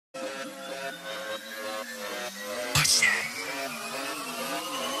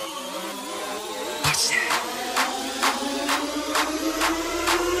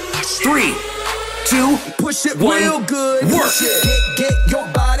Three, two, push it one, real good. work. Get your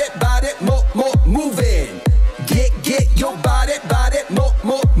body moving. Get your body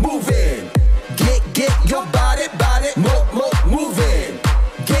moving. Get your body moving.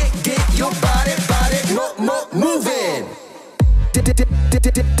 Get your body moving.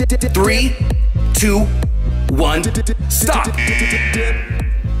 3, 2, 1, stop.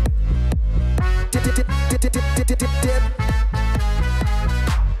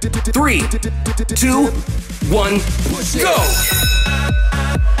 3, 2, 1, go.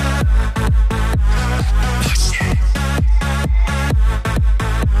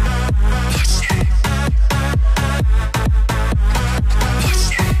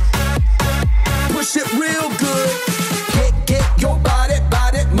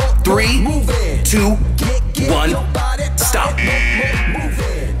 3, 2, 1, stop.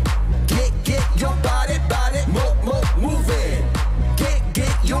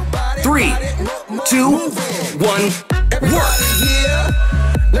 3, 2, 1, work.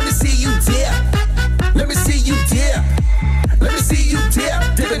 Let me see you dip. Let me see you dip. Let me see you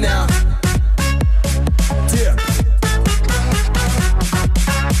dip. Dip it now. Dip.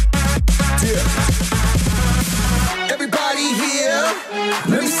 Dip. Everybody here.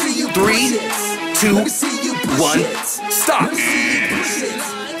 Let me see you. 3, 2, 1, stop. Let me see you push it.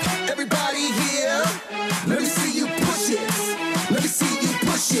 Everybody here. Let me see you push it. Let me see you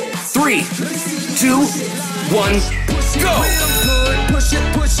push it. 3, 2, 1, go. Push it real good. Push it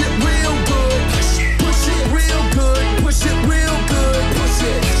real good. Push it real good. Push it real good. Push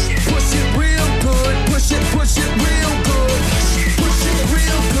it real good. Push it real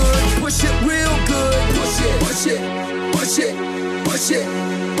good. Push it real good. Push it.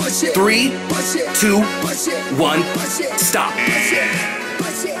 3, 2, 1, stop.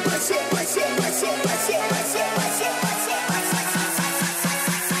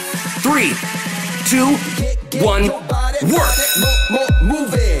 3, 2, 1, work.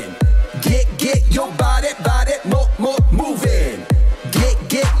 Moving. Get your body moving.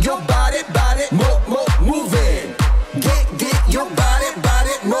 Get your body moving. Get your body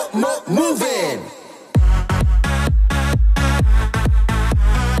moving.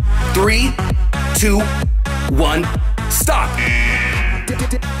 3, 2, 1, stop.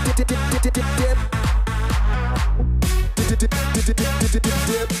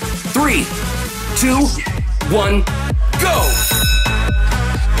 3, 2, 1, go.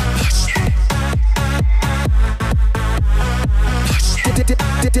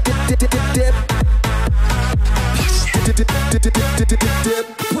 'Dip.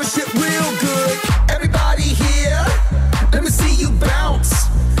 Push it real good. Everybody here. Let me see you bounce.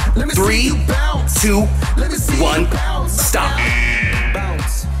 Let me 3, see you bounce. 2, Let me see 1, you bounce. stop.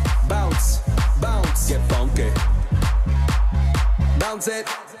 Bounce. Get funky. Bounce it.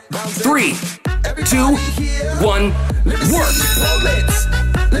 3, 2, 1, work.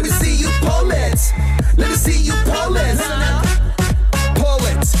 Let me see you pull it. Let me see you pull it. Pull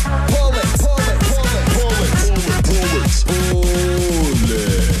it. Pull it. Pull it. Pull it. Pull it. Pull it. Pull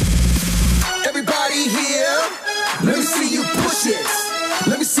it. Everybody here. Let me see you push it.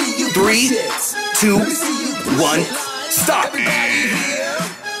 Let me see you push 3, it. 2, Let me see you push 1, it. stop. Everybody here.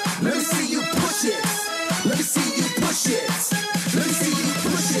 Let me see you push it. Let me see you push it. Let me see you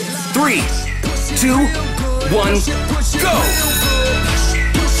push it. 3, 2, 1, go. Push it real good.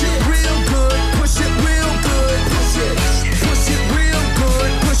 Push it real good. Push it real good. Push it real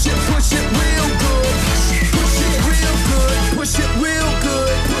good. Push it real good. Push it real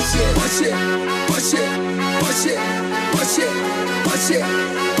good. Push it.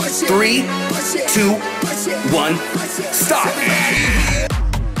 3, 2, 1, stop.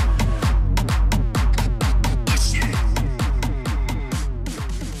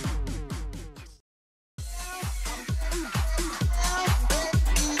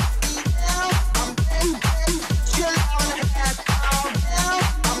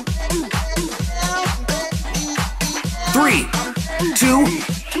 3, 2,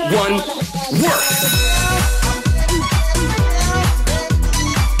 1, work.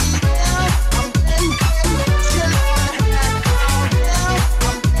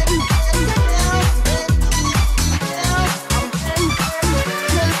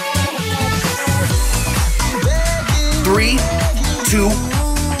 3, 2,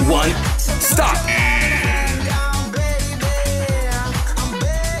 1, stop.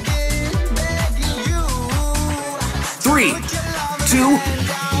 3, 2,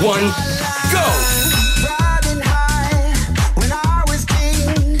 1, go. Riding high when I was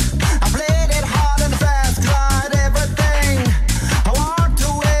king. I played it hard and fast, tried everything.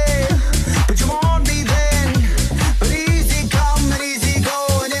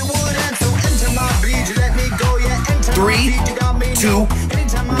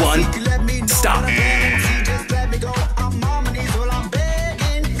 1, stop.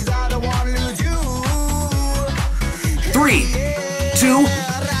 3, 2,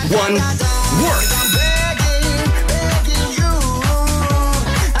 1, work.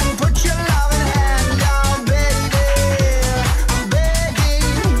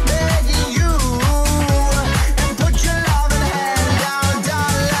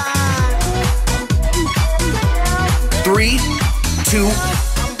 Three, two,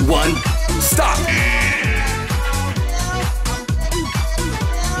 one, stop.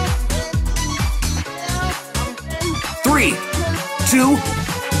 3, 2,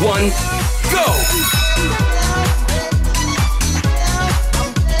 1, go.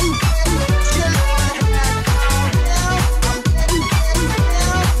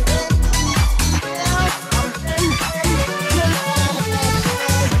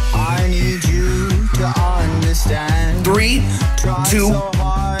 I need you to understand. 3, 2,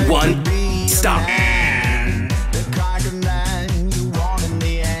 1, stop. The kind of man you want in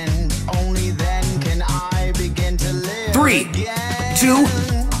the end. Only then can I begin to live. 3, 2,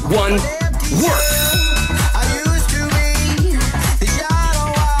 1, work. I used to be the shadow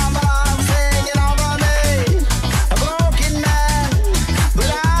of I'm singing over me. A broken man, but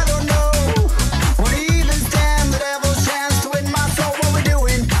I don't know what even stand the devil's chance to win my soul. What we're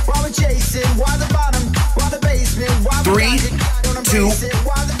doing, while we're chasing, why the bottom, why the basement, why the 3, 2,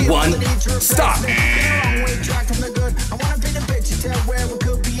 1, stop. long way track from the good. I wanna paint a picture, tell where we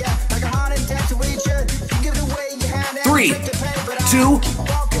could be at. Like a heart attack to each other. You give it away, you had it. 3, 2,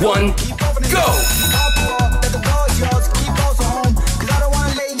 1, go.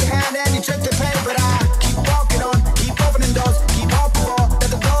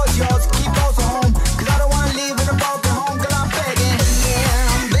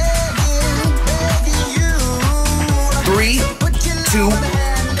 Three, two,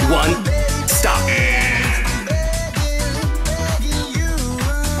 one, stop.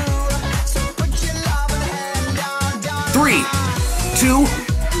 3, 2,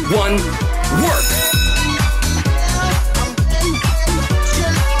 1, work.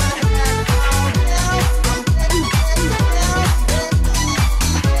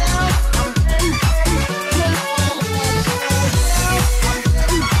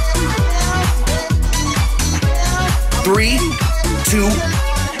 Three, two,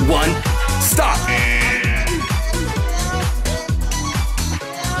 one, stop.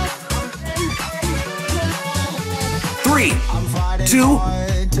 3, 2,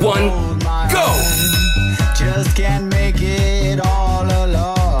 1, go. Just can't make it all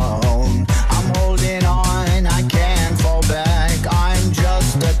alone. I'm holding on, I can't fall back. I'm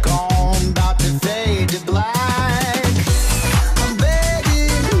just a comb about to fade to black. I'm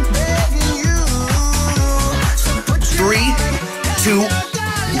begging, begging you. So put your 3, 2,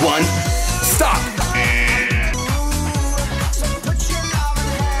 1, stop. So put your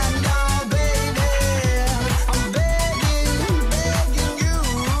loving hand down, baby. I'm begging, begging you.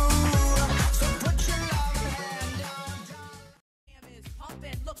 So put your loving hand down. Is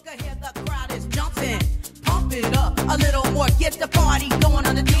pumping, look ahead, the crowd is jumping. Pump it up a little more, get the party going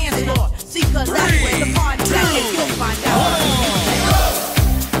on the dance floor. See, cause that's where the party's at, and you'll find out.